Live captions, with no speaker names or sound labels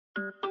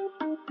Everybody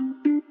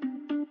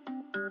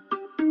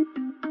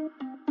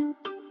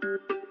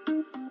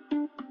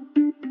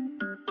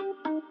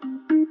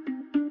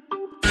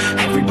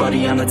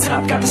on the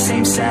top got the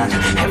same sound.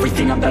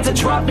 Everything I'm about to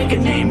drop, make a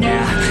name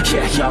now.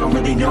 Yeah, y'all don't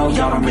really know,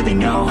 y'all don't really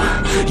know.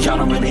 Y'all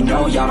don't really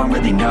know, y'all don't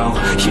really know.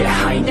 Yeah,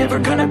 I ain't never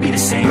gonna be the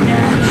same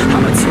now.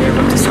 I'ma tear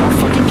up this whole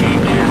fucking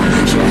game now.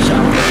 Yeah,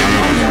 y'all don't really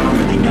know, y'all don't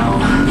really know.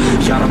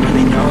 Y'all don't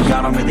really know,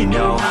 y'all don't really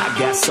know. I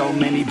got so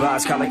many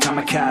bars, call it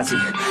kamikaze.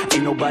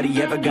 Ain't nobody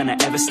ever gonna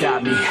ever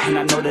stop me. And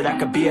I know that I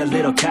could be a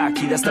little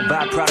cocky. That's the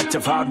byproduct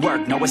of hard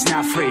work, no it's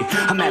not free.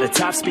 I'm at a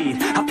top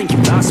speed, I think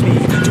you lost me.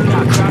 Do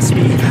not cross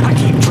me, I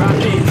keep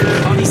dropping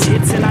all these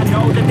hits and I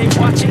know that they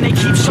watching. They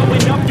keep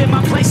showing up in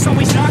my place,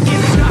 always knocking.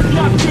 Knock,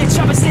 knock, bitch,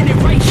 I've been standing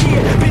right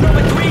here. Been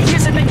over 3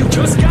 years and then you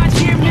just got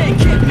here. Man,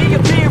 get me a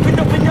beer and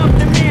open up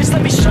the mirrors.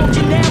 Let me show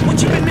you now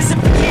what you've been missing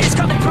for years.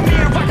 Call it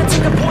premiere, I can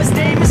take a boy's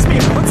name and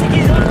smear. Or take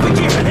it up a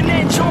year and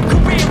end your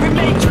career. And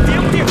make you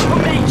feel fear or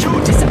make you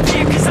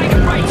disappear. Cause I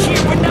am right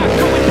here, we're not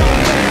going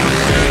nowhere.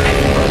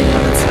 Everybody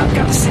on the top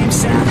got the same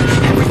sound.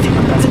 Everything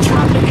I'm about to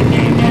drop, make a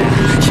name now.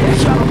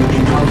 Yeah, y'all don't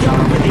really know, y'all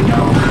don't really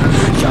know.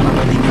 Y'all don't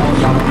really know,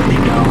 y'all don't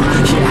really know.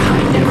 Yeah, I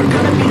ain't never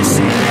gonna be the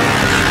same now.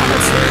 I'ma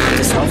tear up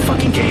this whole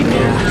fucking game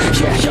now.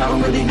 Yeah, y'all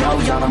don't really know,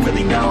 y'all don't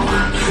really know.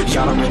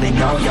 Y'all don't really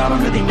know, y'all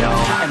don't really know.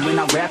 And when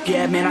I rap,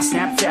 yeah, man, I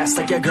snap fast.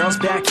 Like your girl's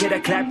back, hit a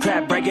clap,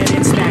 clap, break it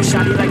in, smack.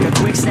 Shawty like a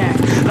quick snack.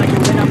 Like you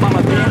when I'm on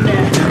my band,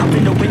 man. I'm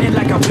into winning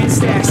like I win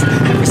stacks.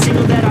 Every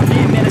single that I'm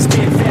in, man, it's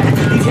been fat.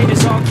 These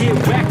haters all get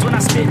whacked when I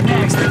spit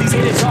next. These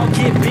haters all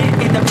get bit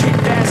in the pit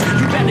fast.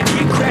 You better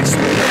get cracked, so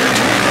you better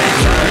get back.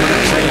 Y'all don't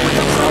wanna play with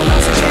the pro,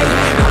 not today.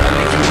 I'ma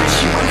make you wish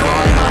you were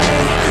gone in my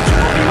head. You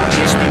won't be my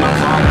bitch, be my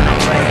palm when I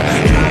play.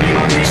 You won't be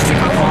my bitch, take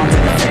my palm to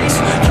the face.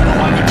 You know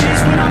I'm your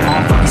bitch when I'm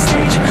on fucking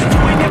stage. You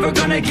ain't never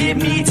gonna get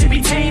me to be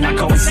tame. I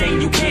go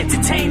insane, you can't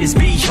detain this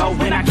beat, yo,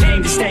 when I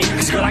came to stay.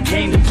 Cause girl, I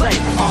came to play.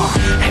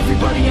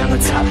 Everybody on the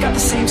top got the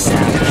same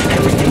sound.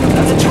 Everything I'm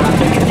about to drop,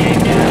 make a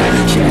name now.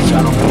 Yeah,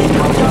 y'all don't really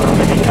know, y'all don't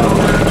really know.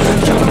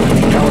 Y'all don't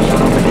really know, y'all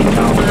don't really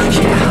know.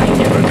 Yeah, I ain't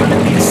never gonna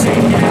be the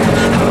same now.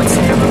 I'ma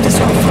tear up this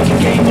whole fucking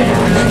game now.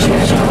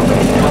 Yeah, y'all don't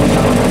really know,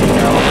 y'all don't really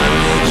know.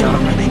 Y'all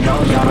don't really know,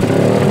 y'all don't.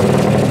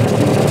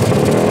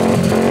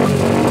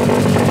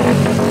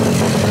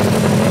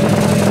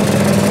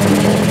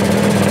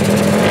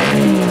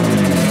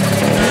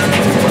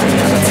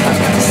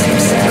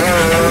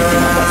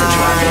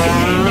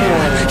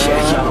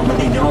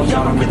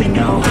 Y'all don't really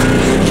know,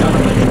 y'all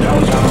don't really know,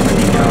 y'all don't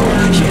really know.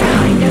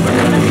 Yeah, I ain't never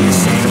gonna be the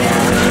same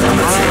now.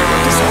 I'ma tear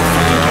up this whole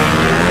fucking game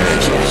now.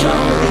 Yeah, y'all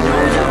don't really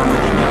know, y'all don't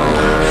really know.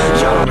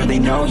 Y'all don't really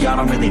know, y'all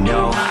don't really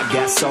know. I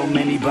got so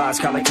many bars,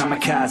 call it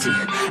kamikaze.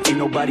 Ain't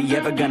nobody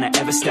ever gonna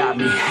ever stop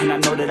me. And I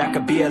know that I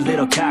could be a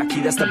little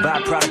cocky. That's the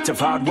byproduct of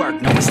hard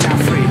work, no it's not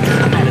free.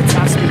 I'm at a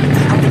top speed,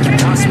 I think you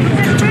lost me.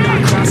 Do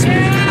not cross me,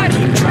 I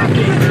keep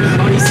dropping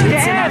all these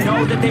hits and I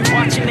know that they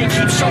watching. They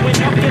keep showing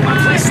up in my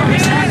place,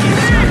 always knocking.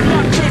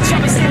 Bitch,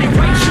 I've been standing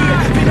right here.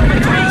 Been over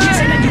 3 years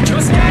and then you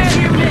just got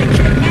here. Man,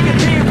 get me a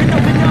beer and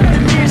open up the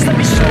mirrors. Let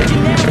me show you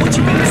now what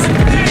you've been missing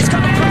for years.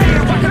 Call it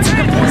premiere, I can take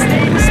a boy's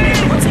name and smear.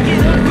 Or take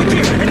it up a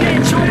year and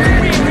end your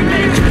career. And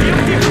make you feel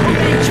fear or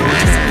make you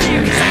disappear.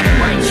 Cause I am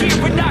right here,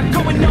 we're not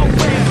going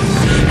nowhere.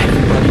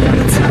 Everybody on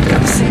the top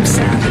got the same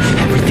sound.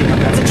 Everything I'm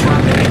about to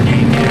drop, make a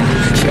name now.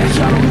 Yeah,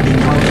 y'all don't really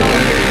know, y'all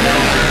don't really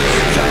know.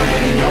 Y'all don't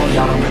really know,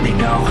 y'all don't really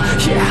know.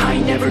 Yeah, I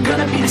ain't never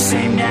gonna be the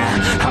same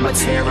now. I'ma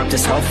tear up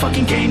this whole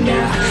fucking game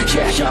now.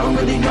 Yeah, y'all don't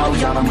really know,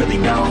 y'all don't really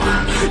know.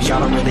 Y'all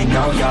don't really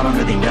know, y'all don't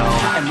really know.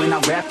 And when I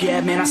rap,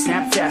 yeah, man, I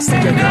snap fast.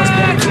 Like your girl's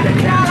back, hit a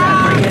clap,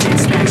 clap, bring it in,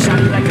 smack.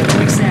 Shawty like a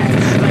quick snack.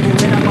 Like you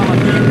when I'm on my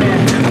bin, man.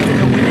 I'm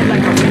finna win it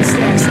like I win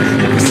stacks.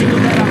 Every single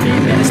that I'm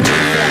in, man, it's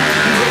big fat.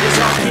 These haters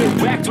all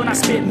get whacked when I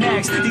spit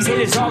max. These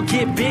haters all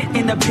get bit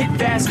in the pit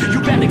fast.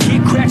 You better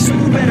get cracked, so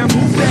you better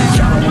move back.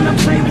 Y'all don't wanna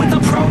play with a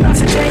pro, not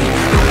today.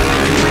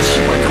 Wish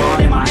you were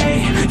gone in my A.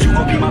 You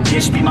gon' be my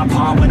bitch, be my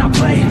pawn when I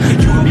play.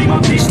 You gon' be my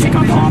bitch, take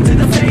my palm to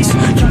the face.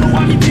 You know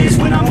I'm your biz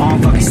when I'm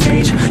on fucking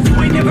stage. You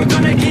ain't never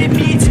gonna get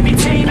me to be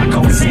tame. I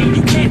go insane,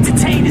 you can't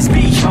detain this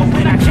beat, yo,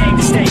 when I came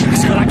to stay.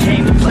 Cause girl, I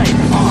came to play.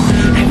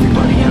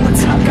 Everybody on the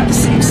top got the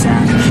same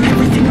sound.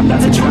 Everything I'm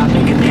about to drop,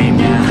 make a name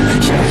now.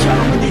 Yeah, y'all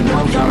don't really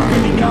know, y'all don't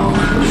really know.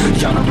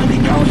 Y'all don't really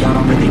know, y'all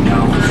don't really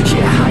know.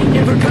 Yeah, I ain't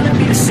never gonna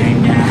be the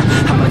same now.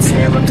 I'ma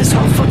tear up this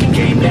whole fucking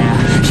game now.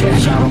 Yeah,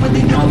 y'all don't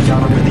really know,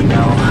 y'all don't really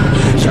know.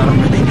 Y'all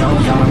don't really know,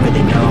 y'all don't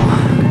really know.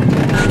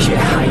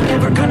 Yeah, I ain't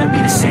never gonna be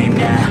the same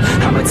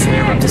now. I'ma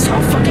tear up this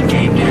whole fucking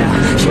game now.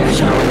 Yeah,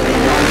 y'all don't really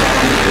know,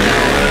 y'all don't really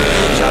know.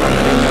 Y'all don't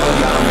really know,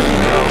 y'all don't really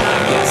know.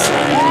 Yeah, so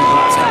many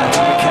bars, got a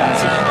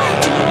kamikaze.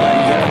 Ain't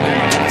nobody ever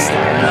gonna ever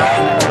stop me. And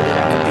I know that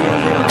I could be a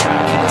little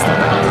cocky. That's the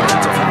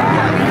byproduct of hard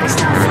work, man, it's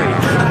not free.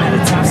 I'm at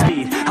a top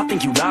speed, I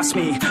think you lost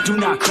me. Do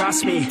not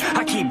cross me,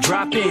 I keep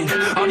dropping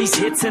all these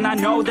hits and I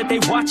know that they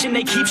watching.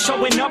 They keep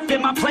showing up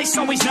in my place,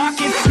 always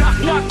knocking. Knock,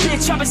 knock,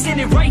 bitch, I've been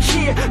standing right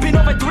here. Been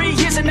over 3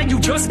 years and then you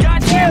just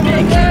got here.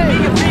 Man, get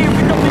me a beer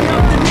and open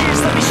up the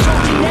mirrors. Let me show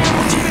you now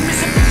what you've been